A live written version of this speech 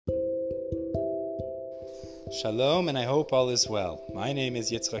Shalom, and I hope all is well. My name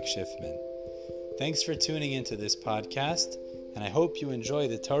is Yitzchak Schiffman. Thanks for tuning into this podcast, and I hope you enjoy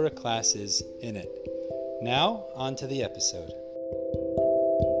the Torah classes in it. Now, on to the episode.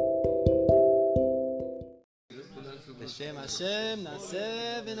 B'Shem Hashem,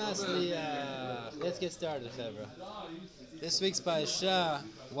 Naseh v'Nasliach. Let's get started, Chevra. This week's Parshas,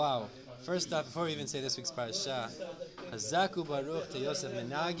 wow. First off, before we even say this week's Parshas, Hazaku Baruch to Yosef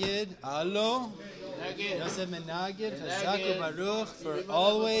Menagid, Alo, Yosef Menagid, Hazaku Baruch for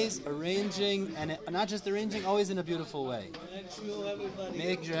always arranging, and not just arranging, always in a beautiful way.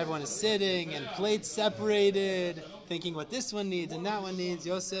 Making sure everyone is sitting and plates separated, thinking what this one needs and that one needs.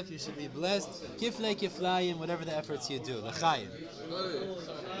 Yosef, you should be blessed. Kiflei kiflayim, whatever the efforts you do. L'chaim.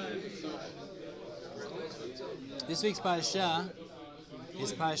 This week's Parshas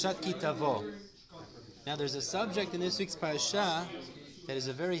is Parashat Ki Tavo. Now there's a subject in this week's Parashah that is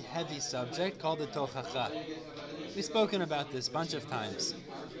a very heavy subject called the Tochacha. We've spoken about this a bunch of times.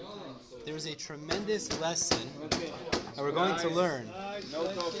 There is a tremendous lesson that we're going to learn.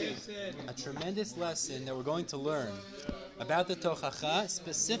 A tremendous lesson that we're going to learn about the Tochacha,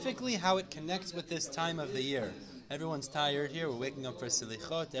 specifically how it connects with this time of the year. Everyone's tired here, we're waking up for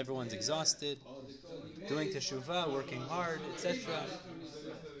Selichot, everyone's exhausted, doing Teshuvah, working hard, etc.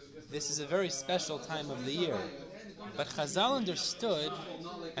 This is a very special time of the year. But Chazal understood,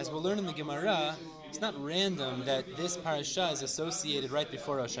 as we'll learn in the Gemara, it's not random that this parasha is associated right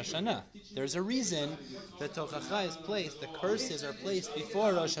before Rosh Hashanah. There's a reason that Tochacha is placed, the curses are placed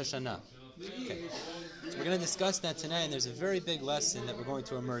before Rosh Hashanah. Okay, so we're going to discuss that tonight, and there's a very big lesson that we're going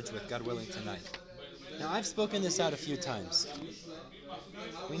to emerge with, God willing, tonight. Now, I've spoken this out a few times.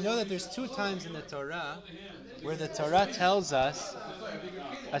 We know that there's two times in the Torah where the Torah tells us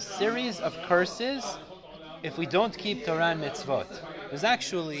a series of curses if we don't keep Torah and mitzvot. Because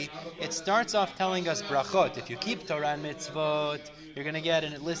actually, it starts off telling us brachot. If you keep Torah and mitzvot, you're going to get,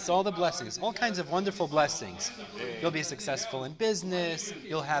 and it lists all the blessings, all kinds of wonderful blessings. You'll be successful in business,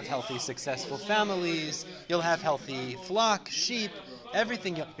 you'll have healthy, successful families, you'll have healthy flock, sheep,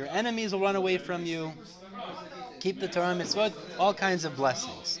 everything. Your enemies will run away from you. Keep the Torah and mitzvot, all kinds of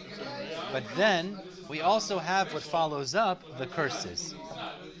blessings. But then, we also have what follows up, the curses.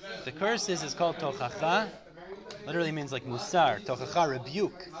 The curses is called Tochacha, literally means like musar, Tochacha,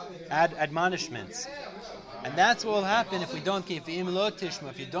 rebuke, admonishments. And that's what will happen if we don't keep,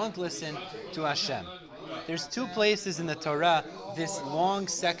 if you don't listen to Hashem. There's two places in the Torah this long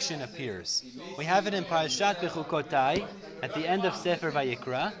section appears. We have it in Parashat Bechukotai, at the end of Sefer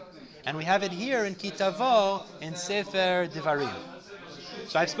Vayikra, and we have it here in Ki Tavo, in Sefer Devarim.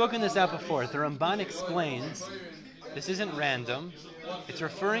 So I've spoken this out before. The Ramban explains, this isn't random. It's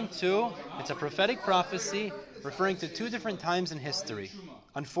a prophetic prophecy referring to two different times in history.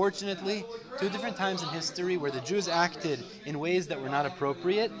 Unfortunately, two different times in history where the Jews acted in ways that were not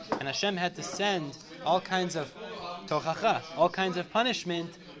appropriate, and Hashem had to send all kinds of tochacha, all kinds of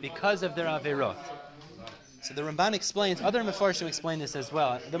punishment because of their averot. So the Ramban explains, other Mefarshim explain this as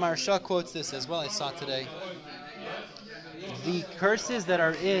well. The Maharsha quotes this as well, I saw today. The curses that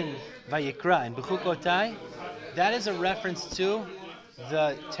are in Vayikra, in Bechukotai, that is a reference to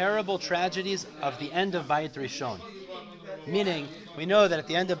the terrible tragedies of the end of Bayit Rishon. Meaning, we know that at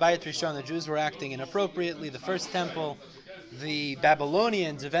the end of Bayit Rishon, the Jews were acting inappropriately, the first temple, the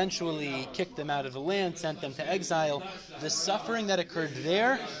Babylonians eventually kicked them out of the land, sent them to exile. The suffering that occurred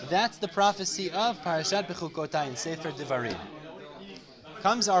there, that's the prophecy of Parashat Bechukotai in Sefer Devarim.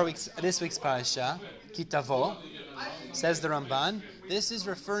 Comes this week's parasha, Ki Tavo, says the Ramban, this is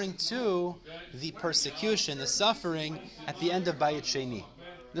referring to the persecution, the suffering at the end of Bayit Sheni,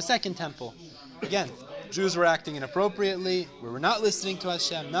 the second temple. Again, Jews were acting inappropriately, we were not listening to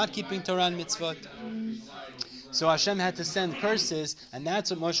Hashem, not keeping Torah and mitzvot. So Hashem had to send curses, and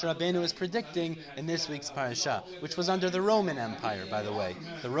that's what Moshe Rabbeinu is predicting in this week's parasha, which was under the Roman Empire, by the way.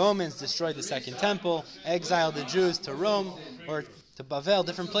 The Romans destroyed the second temple, exiled the Jews to Rome, or to Bavel,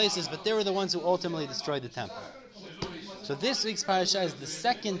 different places, but they were the ones who ultimately destroyed the temple. So this week's parasha is the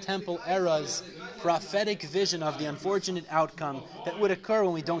second temple era's prophetic vision of the unfortunate outcome that would occur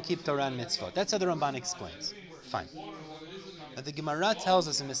when we don't keep Torah and mitzvot. That's how the Ramban explains. Fine. Now the Gemara tells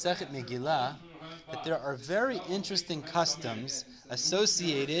us in Masechet Megillah that there are very interesting customs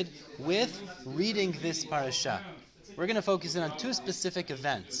associated with reading this parasha. We're going to focus in on two specific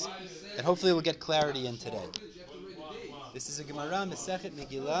events that hopefully we'll get clarity in today. This is a Gemara, Masechet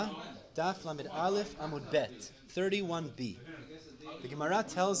Megillah, Daf Lamed Aleph Amud Bet, 31b. The Gemara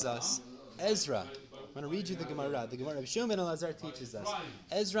tells us, Ezra, I'm going to read you the Gemara. The Gemara, Rabbi Shimon ben Elazar teaches us,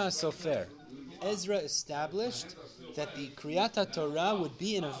 Ezra Sofer. Ezra established that the Kriyat Torah would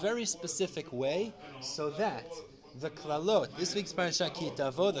be in a very specific way, so that the klalot, this week's parasha Ki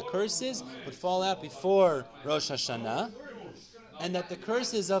Tavo, the curses, would fall out before Rosh Hashanah, and that the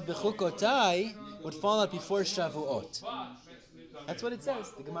curses of Bechukotai would fall out before Shavuot. That's what it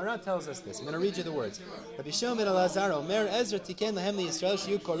says. The Gemara tells us this. I'm going to read you the words. Rabbi Shimon ben Elazar Omer, Ezra tiken lahem liYisrael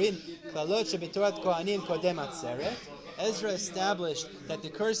shiyu korin klalot shebetorat kohanim kodem atzeret. Ezra established that the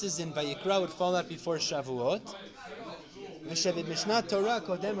curses in Vayikra would fall out before Shavuot. V'shebid Torah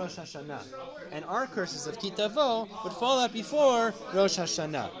kodem Rosh Hashanah. And our curses of Ki Tavo would fall out before Rosh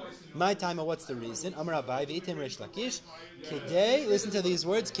Hashanah. My time, what's the reason? Amar Abai v'item Reish Lakish. Kedei, listen to these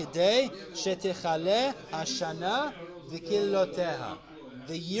words. Kedei shetechale hashana v'kiloteha.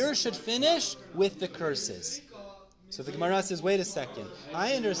 The year should finish with the curses. So the Gemara says, wait a second.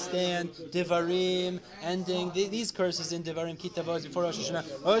 I understand Devarim ending these curses in Devarim Ki Tavo is before Rosh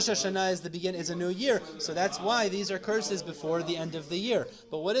Hashanah. Rosh Hashanah is a new year, so that's why these are curses before the end of the year.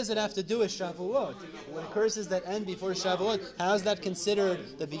 But what does it have to do with Shavuot? When curses that end before Shavuot, how is that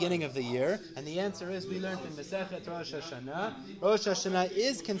considered the beginning of the year? And the answer is, we learned in Masechet Rosh Hashanah. Rosh Hashanah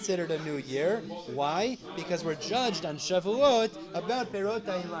is considered a new year. Why? Because we're judged on Shavuot about Perot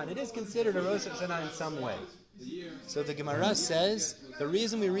HaIlan. It is considered a Rosh Hashanah in some way. So the Gemara says, the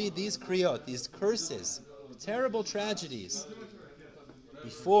reason we read these kriyot, these curses, terrible tragedies,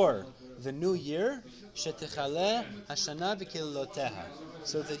 before the new year, shetechale hashana v'kiloteha.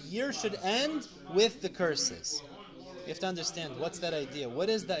 So the year should end with the curses. You have to understand, what's that idea? What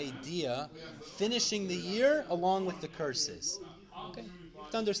is the idea finishing the year along with the curses? Okay.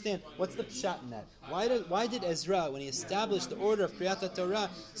 To understand what's the pshat in that. Why did Ezra, when he established the order of Kriyat Torah,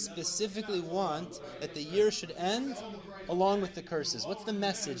 specifically want that the year should end along with the curses? What's the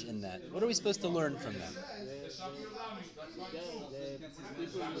message in that? What are we supposed to learn from that?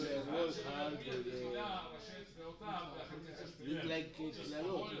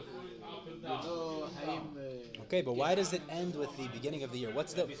 Okay, but why does it end with the beginning of the year?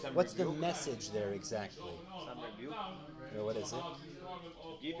 What's the message there exactly? Or what is it?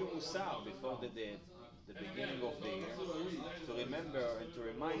 Give you musar before the beginning of the year, to remember and to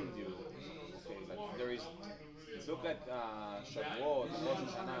remind you. Okay, like there is, it looks like Shavuot and Rosh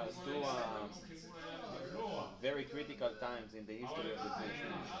Hashanah are two very critical times in the history of the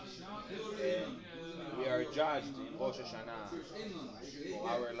nation. We are judged in Rosh Hashanah for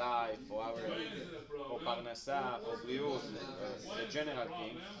our life, for Parnasah, for Briut, the general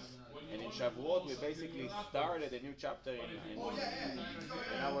thing. And in Shavuot, we basically started a new chapter in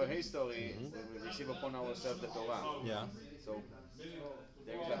our history. We receive upon ourselves the Torah. Yeah. So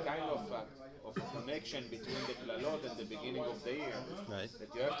there is a kind of connection between the klalot and the beginning of the year. Right.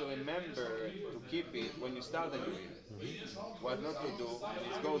 That you have to remember to keep it when you start the new year. What not to do,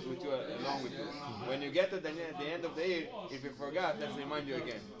 and it goes with you along with you. When you get to the end of the year, if you forgot, let's remind you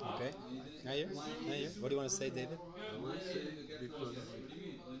again. Okay. Now you. What do you want to say, David? I want to say because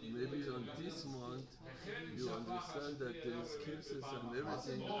maybe on this month you understand that there is excuses and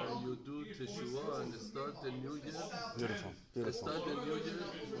everything, and you do Teshuvah and start the new year. Beautiful. Start the new year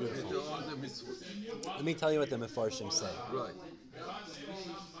with all the mitzvot. Let me tell you what the Mefarshim say. Right.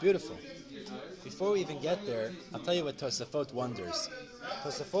 Beautiful. Before we even get there, I'll tell you what Tosafot wonders.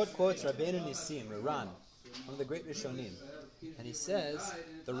 Tosafot quotes Rabbeinu Nissim, Ran, one of the great Rishonim. And he says,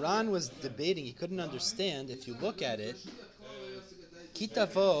 the Ran was debating, he couldn't understand, if you look at it, Ki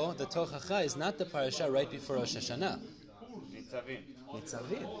Tavo, the Tochacha, is not the parasha right before Rosh Hashanah. Nitzavim.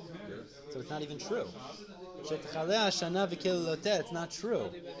 So it's not even true. It's not true.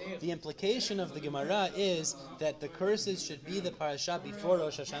 The implication of the Gemara is that the curses should be the parasha before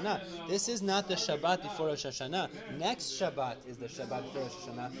Rosh Hashanah. This is not the Shabbat before Rosh Hashanah. Next Shabbat is the Shabbat before Rosh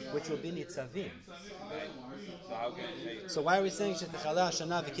Hashanah, which will be Nitzavim. So why are we saying Shetechaleh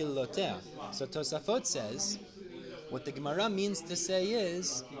Hashanah v'kilotea? So Tosafot says, what the Gemara means to say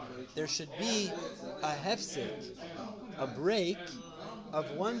is, there should be a hefsek, a break, of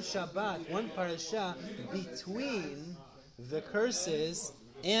one Shabbat, one parasha, between the curses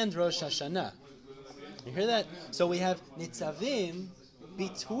and Rosh Hashanah. You hear that? So we have Nitzavim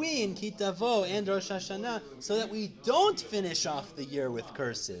between Ki Tavo and Rosh Hashanah, so that we don't finish off the year with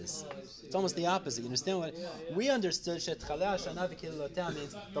curses. It's almost the opposite. You understand what we understood? Shetchaleh Hashanah v'kilotea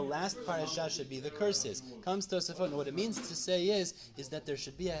means the last parasha should be the curses. Comes Tosafot, and what it means to say is that there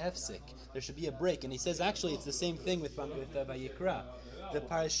should be a hefsek, there should be a break. And he says actually it's the same thing with Vayikra. The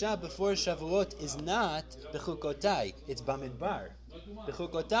parasha before Shavuot is not Bechukotai, it's Bamidbar.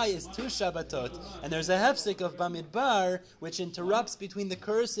 Bechukotai is 2 Shabbatot, and there's a hefsek of Bamidbar, which interrupts between the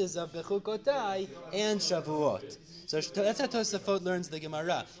curses of Bechukotai and Shavuot. So that's how Tosafot learns the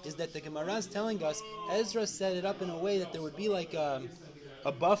Gemara, is that the Gemara is telling us Ezra set it up in a way that there would be like a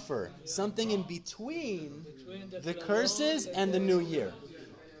buffer, something in between the curses and the new year.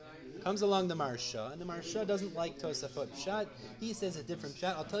 Comes along the Marsha, and the Marsha doesn't like Tosafot Pshat. He says a different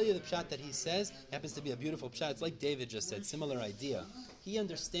Pshat. I'll tell you the Pshat that he says. It happens to be a beautiful Pshat. It's like David just said, similar idea. He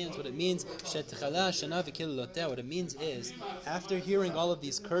understands what it means. What it means is, after hearing all of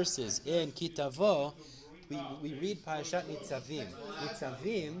these curses in Kitavo, we read Parashat Nitzavim.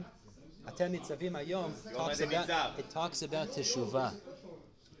 Nitzavim, Atem Nitzavim Ayom, talks about Teshuvah.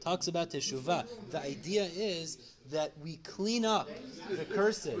 Talks about Teshuvah. The idea is that we clean up the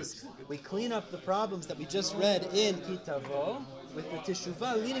curses. We clean up the problems that we just read in Kitavo with the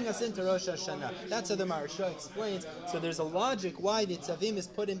Teshuvah leading us into Rosh Hashanah. That's how the Maharsha explains. So there's a logic why Nitzavim is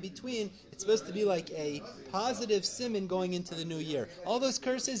put in between. It's supposed to be like a positive siman going into the new year. All those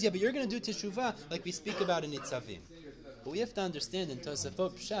curses, yeah, but you're going to do Teshuvah like we speak about in Nitzavim. But we have to understand in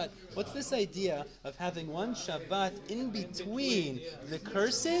Tosafot Pshat, what's this idea of having one Shabbat in between the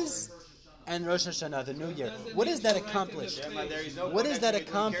curses and Rosh Hashanah, the new year? What does that accomplish? What is that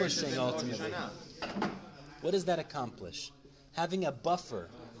accomplishing ultimately? What does that accomplish? Having a buffer,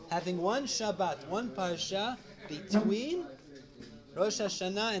 having one Shabbat, one Parsha between Rosh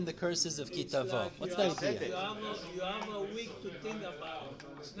Hashanah and the curses of Kitavo. What's the idea? You have a week to think about it.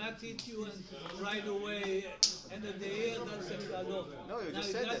 It's not hit you and right away, end of the year, that's a klalot. No, you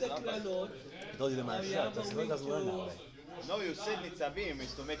just said that. I told you the Maharsha. Tosafot doesn't learn that way. No, you said Nitzavim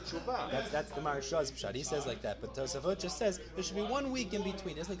is to make tshuva. That's the Maharsha's Pshat. He says like that. But Tosafot just says there should be 1 week in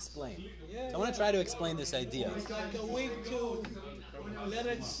between. He doesn't explain. So I want to try to explain this idea. It's like a week to let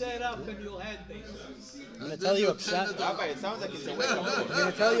it set up in your head, basically. I'm going to tell you a Pshat. Rabbi, it sounds like it's a wake-up call. I'm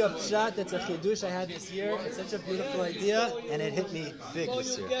going to tell you a Pshat that's a chidush I had this year. It's such a beautiful idea, and it hit me big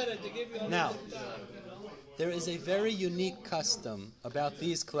this year. Now, there is a very unique custom about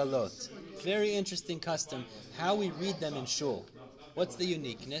these klalot. Very interesting custom, how we read them in shul. What's the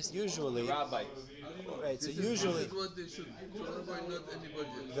uniqueness? Usually, Rabbi. right, so usually, This is what they should do. Rabbi, not anybody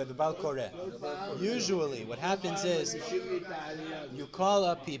else. the Bal Koreh. Usually, what happens is, you call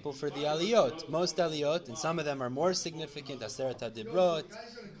up people for the aliyot. Most aliyot, and some of them are more significant, Aseret HaDibrot,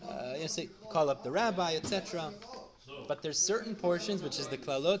 you say, call up the rabbi, etc. But there's certain portions, which is the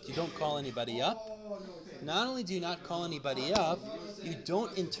klalot, you don't call anybody up. Not only do you not call anybody up, you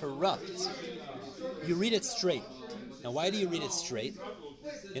don't interrupt. You read it straight. Now, why do you read it straight?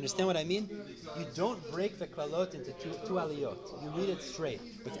 You understand what I mean? You don't break the klalot into two aliyot. You read it straight,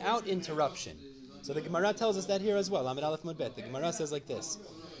 without interruption. So the Gemara tells us that here as well. Amid Aleph Mud Bet. The Gemara says like this.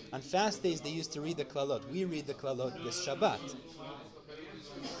 On fast days, they used to read the klalot. We read the klalot this Shabbat.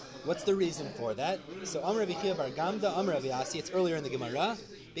 What's the reason for that? So Amr Rabbi Chia Bar Gamda, Amr Rabbi Asi, it's earlier in the Gemara,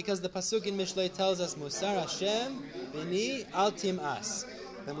 because the Pasuk in Mishlei tells us, Musar Hashem, Bini al tim'as.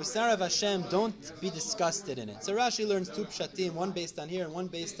 The Musar of Hashem, don't be disgusted in it. So Rashi learns 2 pshatim, one based on here and one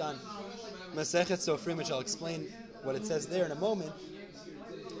based on Masechet Sofrim, which I'll explain what it says there in a moment.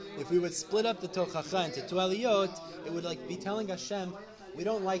 If we would split up the Tochacha into 2 aliyot, it would like be telling Hashem, we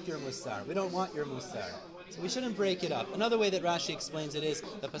don't like your Musar, we don't want your Musar. So we shouldn't break it up. Another way that Rashi explains it is,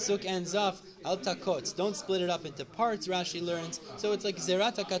 the Pasuk ends off, al takotz, don't split it up into parts, Rashi learns. So it's like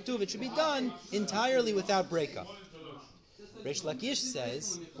Zerat HaKatuv, it should be done entirely without breakup. Reish Lakish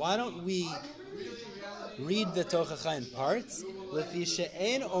says, why don't we read the Tochacha in parts? Lefi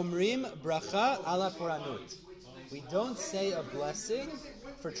she'en omrim bracha ala poranut. We don't say a blessing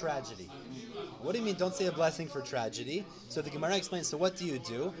for tragedy. What do you mean, don't say a blessing for tragedy? So the Gemara explains, so what do you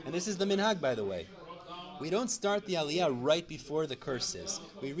do? And this is the minhag, by the way. We don't start the aliyah right before the curses.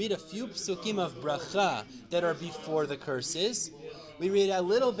 We read a few psukim of bracha that are before the curses. We read a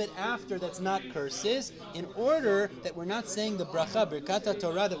little bit after that's not curses, in order that we're not saying the bracha, birkat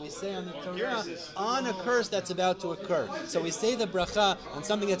Torah, that we say on the Torah, on a curse that's about to occur. So we say the bracha on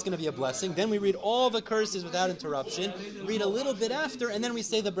something that's going to be a blessing, then we read all the curses without interruption, read a little bit after, and then we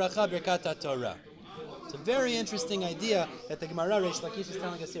say the bracha, birkat Torah. It's a very interesting idea that the Gemara Reish Lakish is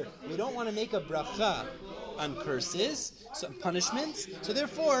telling us here. We don't want to make a bracha on curses, so punishments. So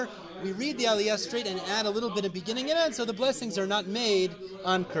therefore, we read the aliyah straight and add a little bit of beginning and end, so the blessings are not made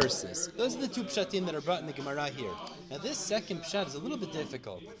on curses. Those are the 2 pshatim that are brought in the Gemara here. Now this second pshat is a little bit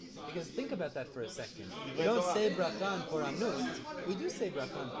difficult, because think about that for a second. We don't say bracha on poranut. We do say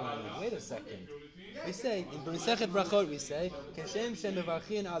bracha on poranut. Wait a second. We say, in B'Mesechet Brachot, we say, Keshem shem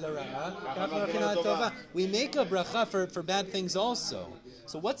mevarchin al ha'ra'ah, kach mevarchin al ha'tova. We make a bracha for bad things also.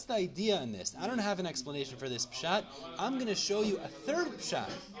 So what's the idea in this? I don't have an explanation for this pshat. I'm going to show you a third pshat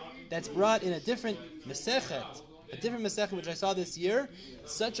that's brought in a different mesechet, which I saw this year.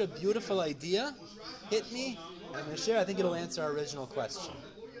 Such a beautiful idea. Hit me. I'm going to share. I think it'll answer our original question.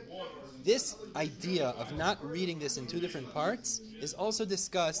 This idea of not reading this in two different parts is also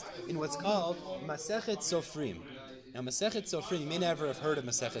discussed in what's called Masechet Sofrim. Now, Masechet Sofrim, you may never have heard of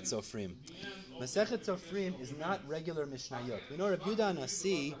Masechet Sofrim. Masechet Sofrim is not regular Mishnayot. We know Rabbi Yehuda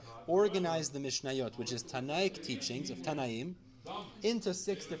Nasi organized the Mishnayot, which is Tanaic teachings of Tanaim, into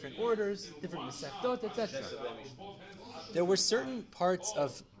 6 different orders, different Masechtot, etc. There were certain parts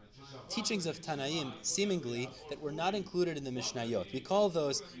of teachings of Tanaim, seemingly, that were not included in the Mishnayot. We call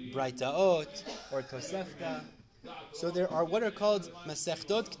those Braitaot or Tosefta. So there are what are called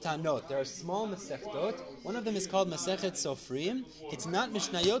Masechtot Ktanot. There are small Masechtot. One of them is called Masechet Sofrim. It's not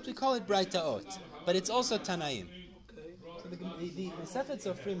Mishnayot, we call it Braitaot. But it's also Tanaim. So the Masechet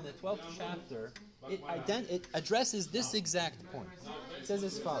Sofrim in the 12th chapter, it addresses this exact point. It says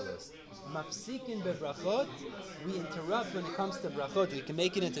as follows. Mafsikin bebrachot, we interrupt when it comes to brachot. We can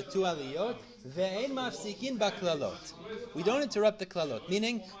make it into 2 aliyot. Ve'ein mafsikin baklalot. We don't interrupt the klalot,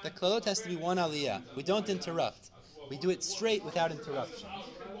 meaning the klalot has to be 1 aliyah. We don't interrupt. We do it straight without interruption.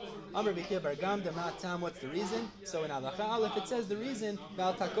 Amr b'kir bargam dematam. What's the reason? So in halacha aleph it says the reason.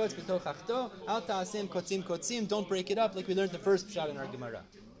 Val takotz b'tochachto al ta'asim kotzim kotzim. Don't break it up like we learned the first pshat in our Gemara.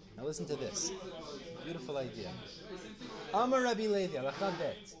 Now listen to this. Beautiful idea. Amar Rabbi Levi halacha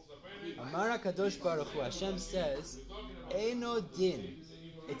bet. Amar Kadosh Baruch Hu, Hashem says, Eino din.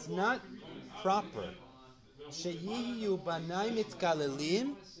 It's not proper. Sheyiyu banai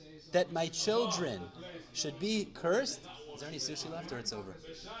mitkalelim, that my children should be cursed. Is there any sushi left or it's over?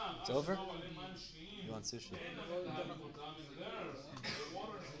 It's over? You want sushi?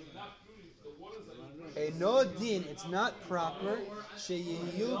 Eino din. It's not proper.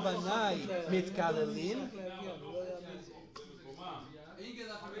 Sheyiyu banai mitkalelim.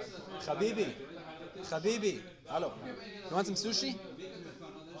 Habibi, hello. You want some sushi?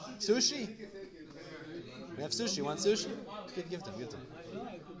 Sushi? We have sushi. You want sushi? Give them.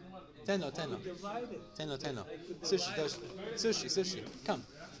 Tenno. Sushi. Come.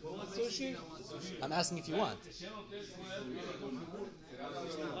 Sushi? I'm asking if you want.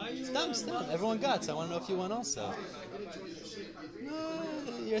 Stop. Everyone got, so I want to know if you want also. No,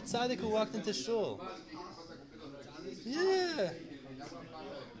 you're a tzaddik who walked into shul. Yeah.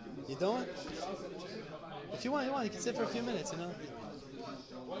 You don't? If you want, you can sit for a few minutes,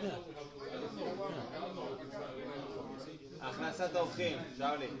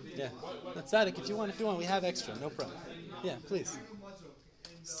 Yeah. No, tzaddik, if you want, we have extra, no problem. Yeah, please.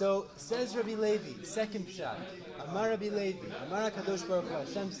 So, says Rabbi Levi, second pshat. Amar Rabbi Levi, Amar HaKadosh Baruch Hu,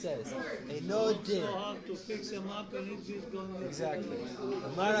 Hashem says, Eino din. So hard to fix him up and he's just going to... Exactly.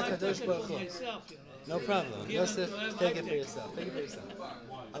 Amar HaKadosh Baruch Hu. No problem. Yosef, take it for yourself.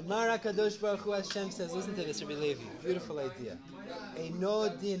 Amar HaKadosh Baruch Hu, Hashem says, listen to this, Rabbi Levi. Beautiful idea. Eino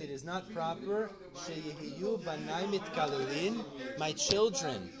din, it is not proper. Sheyihiyu banai mitkalelin. My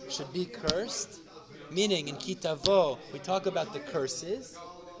children should be cursed. Meaning, in Kitavo, we talk about the curses.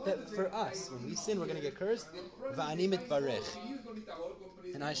 That for us, when we sin, we're going to get cursed. Va'ani mitbarech.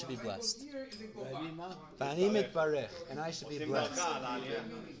 And I should be blessed. Va'ani mitbarech. And I should be blessed.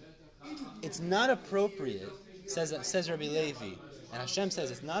 It's not appropriate, says Rabbi Levi, and Hashem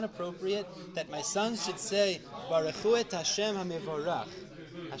says it's not appropriate that my sons should say, Baruchu et Hashem hamevorach.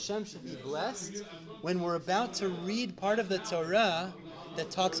 Hashem should be blessed when we're about to read part of the Torah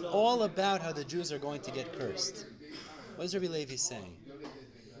that talks all about how the Jews are going to get cursed. What is Rabbi Levi saying?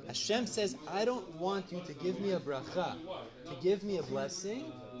 Hashem says, I don't want you to give me a bracha, to give me a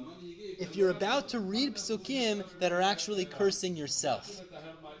blessing, if you're about to read psukim that are actually cursing yourself.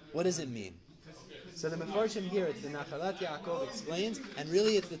 What does it mean? So the Mefarshim here, it's the Nachalat Yaakov explains, and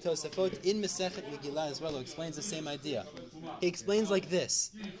really it's the Tosafot in Masechet Megillah as well, who explains the same idea. He explains like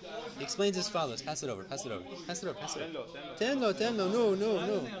this. He explains as follows. Pass it over. Tenlo.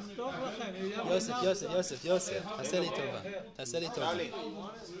 No. Yosef. Taseli Tova.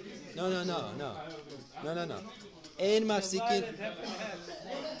 No. Ein mafsikin.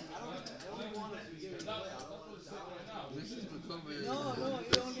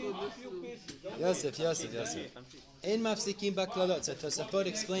 Yosef. Ein mafsikim baklalot. So Tosafot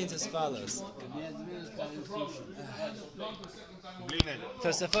explains as follows.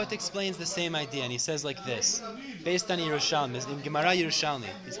 Tosafot explains the same idea, and he says like this, based on Yerushalmi, in Gemara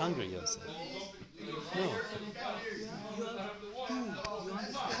Yerushalmi. He's hungry, Yosef. No.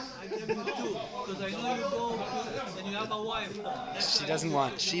 I give you 2, because I know you go and you have a wife. She doesn't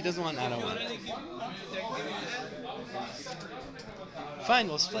want, I don't want. fine,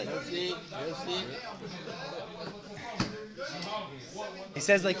 we'll split. He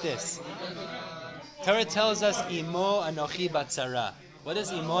says like this. Torah tells us, Imo anochi batzara. What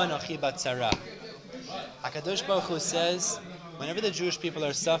is Imo anochi batzara? HaKadosh Baruch Hu says, whenever the Jewish people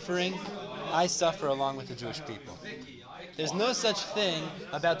are suffering, I suffer along with the Jewish people. There's no such thing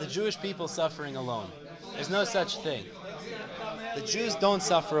about the Jewish people suffering alone. There's no such thing. The Jews don't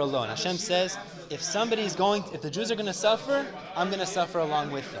suffer alone. Hashem says, if the Jews are going to suffer, I'm going to suffer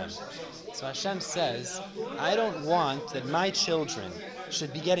along with them. So Hashem says, I don't want that my children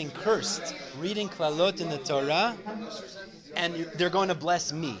should be getting cursed, reading klalot in the Torah, and they're going to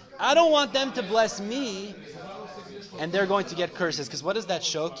bless me. I don't want them to bless me, and they're going to get curses. Because what does that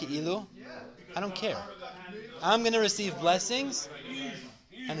show, ki'ilu? I don't care. I'm going to receive blessings,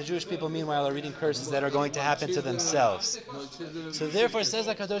 and the Jewish people, meanwhile, are reading curses that are going to happen to themselves. So therefore, says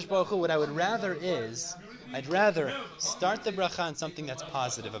HaKadosh Baruch Hu, what I would rather is, I'd rather start the bracha on something that's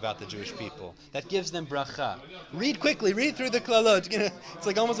positive about the Jewish people, that gives them bracha. Read quickly, read through the klalot. It's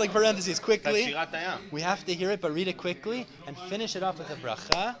like almost like parentheses, quickly. We have to hear it, but read it quickly, and finish it off with a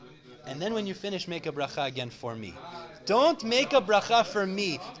bracha, and then when you finish, make a bracha again for me. Don't make a bracha for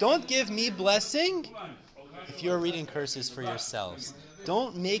me. Don't give me blessing if you're reading curses for yourselves.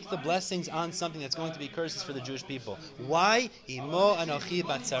 Don't make the blessings on something that's going to be curses for the Jewish people. Why? Imo anochi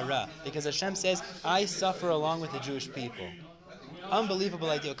batzara. Because Hashem says, I suffer along with the Jewish people.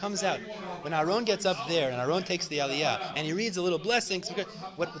 Unbelievable idea. It comes out when Aaron gets up there and Aaron takes the aliyah and he reads a little blessing.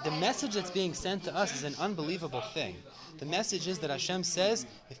 What the message that's being sent to us is an unbelievable thing. The message is that Hashem says,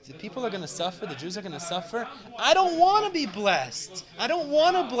 if the people are going to suffer, the Jews are going to suffer, I don't want to be blessed. I don't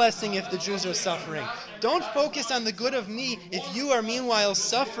want a blessing if the Jews are suffering. Don't focus on the good of me if you are meanwhile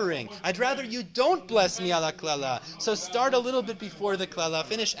suffering. I'd rather you don't bless me ala klala. So start a little bit before the klala,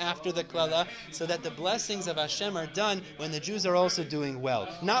 finish after the klala, so that the blessings of Hashem are done when the Jews are also doing well.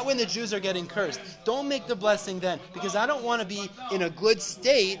 Not when the Jews are getting cursed. Don't make the blessing then, because I don't want to be in a good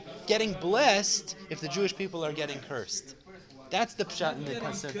state getting blessed if the Jewish people are getting cursed. That's the pshat in the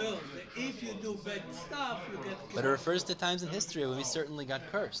concept. If you do bad stuff, you get cursed. But it refers to times in history when we certainly got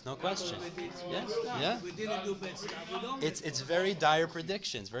cursed, no question. Yeah. We didn't do bad stuff. We don't It's very dire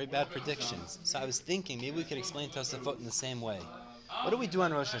predictions, very bad predictions. So I was thinking maybe we could explain Tosafot in the same way. What do we do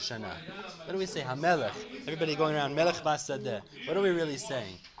on Rosh Hashanah? What do we say? HaMelech. Everybody going around Melech Basadeh. What are we really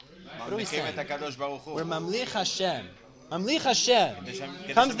saying? What are we saying? We're Mamlich Hashem. Mamlich Hashem.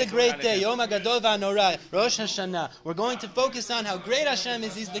 Comes the great day, Yom HaGadol VaNorah, Rosh Hashanah. We're going to focus on how great Hashem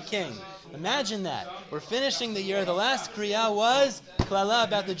is. He's the King. Imagine that. We're finishing the year. The last Kriyah was Klala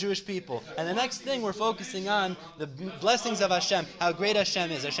about the Jewish people. And the next thing we're focusing on, the blessings of Hashem, how great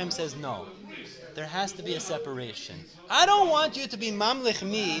Hashem is. Hashem says no. There has to be a separation. I don't want you to be mamlich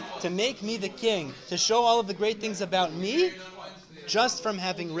me, to make me the king, to show all of the great things about me, just from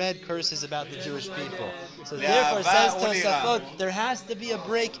having read curses about the Jewish people. So therefore, says Tosafot, there has to be a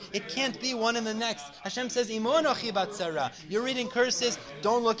break. It can't be one and the next. Hashem says, Imo anochi batzara. You're reading curses,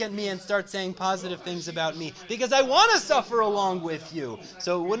 don't look at me and start saying positive things about me, because I want to suffer along with you.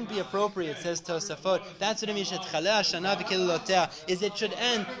 So it wouldn't be appropriate, says Tosafot. That's what it means, is it should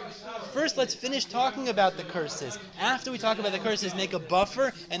end. First, let's finish talking about the curses. After we talk about the curses, make a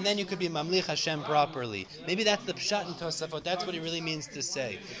buffer, and then you could be Mamlich Hashem properly. Maybe that's the pshat in Tosafot. That's what he really means to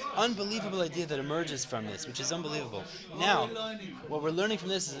say. Unbelievable idea that emerges from this, which is unbelievable. Now, what we're learning from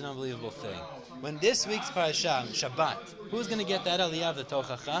this is an unbelievable thing. When this week's Parshas, Shabbat, who's going to get that aliyah of the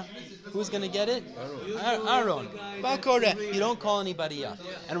Tochacha? Who's going to get it? Aaron. You don't call anybody up.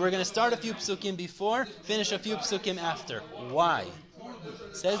 And we're going to start a few psukim before, finish a few psukim after. Why?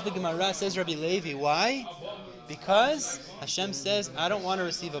 Says the Gemara, says Rabbi Levi, why? Because Hashem says, I don't want to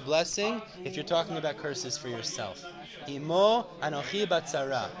receive a blessing if you're talking about curses for yourself. Imo anochi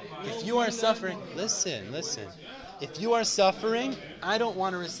batzara. If you are suffering, listen. If you are suffering, I don't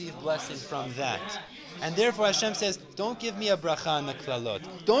want to receive blessing from that. And therefore Hashem says, don't give me a bracha on the klalot.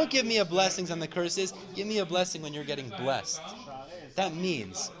 Don't give me a blessings on the curses. Give me a blessing when you're getting blessed. That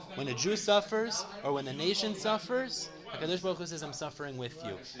means when a Jew suffers or when the nation suffers, HaKadosh Baruch Hu says, I'm suffering with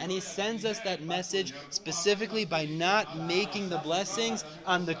you. And he sends us that message specifically by not making the blessings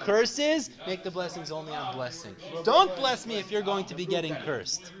on the curses, make the blessings only on blessing. Don't bless me if you're going to be getting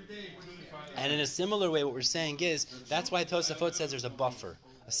cursed. And in a similar way, what we're saying is, that's why Tosafot says there's a buffer,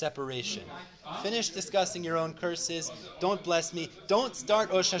 a separation. Finish discussing your own curses. Don't bless me. Don't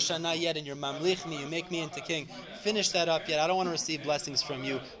start Rosh Hashanah yet and you're mamlich me, you make me into king. Finish that up yet. I don't want to receive blessings from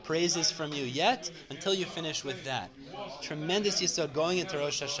you, praises from you yet, until you finish with that. Tremendous yisod going into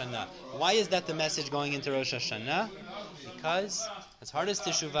Rosh Hashanah. Why is that the message going into Rosh Hashanah? Because as hard as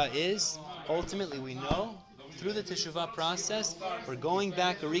teshuvah is, ultimately we know through the teshuvah process, we're going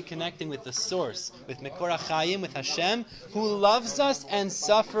back or reconnecting with the source, with Mekor HaChayim, with Hashem, who loves us and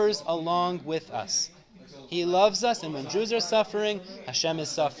suffers along with us. He loves us, and when Jews are suffering, Hashem is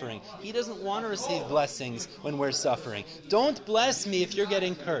suffering. He doesn't want to receive blessings when we're suffering. Don't bless me if you're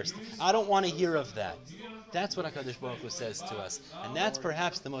getting cursed. I don't want to hear of that. That's what HaKadosh Baruch Hu says to us. And that's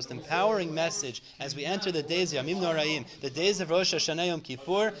perhaps the most empowering message as we enter the days of Yamim Noraim, the days of Rosh Hashanah Yom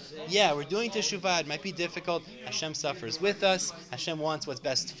Kippur. Yeah, we're doing Teshuvah. It might be difficult. Hashem suffers with us. Hashem wants what's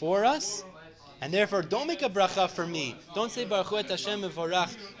best for us. And therefore, don't make a bracha for me. Don't say Baruch Hu et Hashem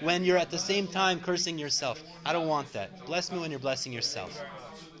Mevorach when you're at the same time cursing yourself. I don't want that. Bless me when you're blessing yourself.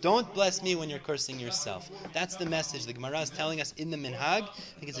 Don't bless me when you're cursing yourself. That's the message the Gemara is telling us in the Minhag.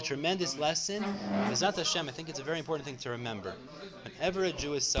 I think it's a tremendous lesson. B'ezrat Hashem, I think it's a very important thing to remember. Whenever a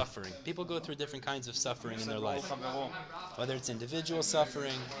Jew is suffering, people go through different kinds of suffering in their life. Whether it's individual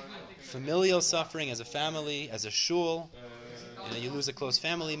suffering, familial suffering as a family, as a shul. You lose a close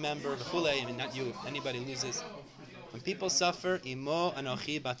family member, I mean, not you, anybody loses. When people suffer, Imo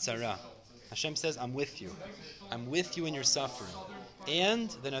anochi batzara. Hashem says, I'm with you. I'm with you in your suffering. And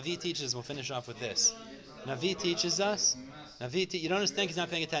the Navi teaches, we'll finish off with this. Navi teaches us, you don't understand, he's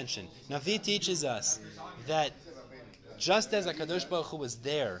not paying attention. Navi teaches us that just as HaKadosh Baruch Hu was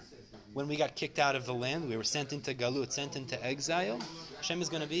there when we got kicked out of the land, we were sent into Galut, sent into exile, Hashem is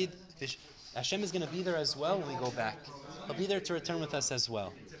going to be there as well when we go back. He'll be there to return with us as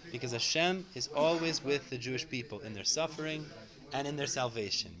well. Because Hashem is always with the Jewish people in their suffering and in their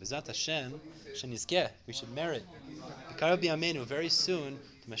salvation. B'ezrat Hashem, we should merit. Very soon,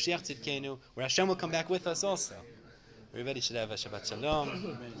 to Mashiach Tzidkenu, where Hashem will come back with us also. Everybody should have a Shabbat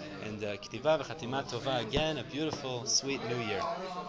Shalom and K'tiva v'Chatima Tova again, a beautiful, sweet New Year.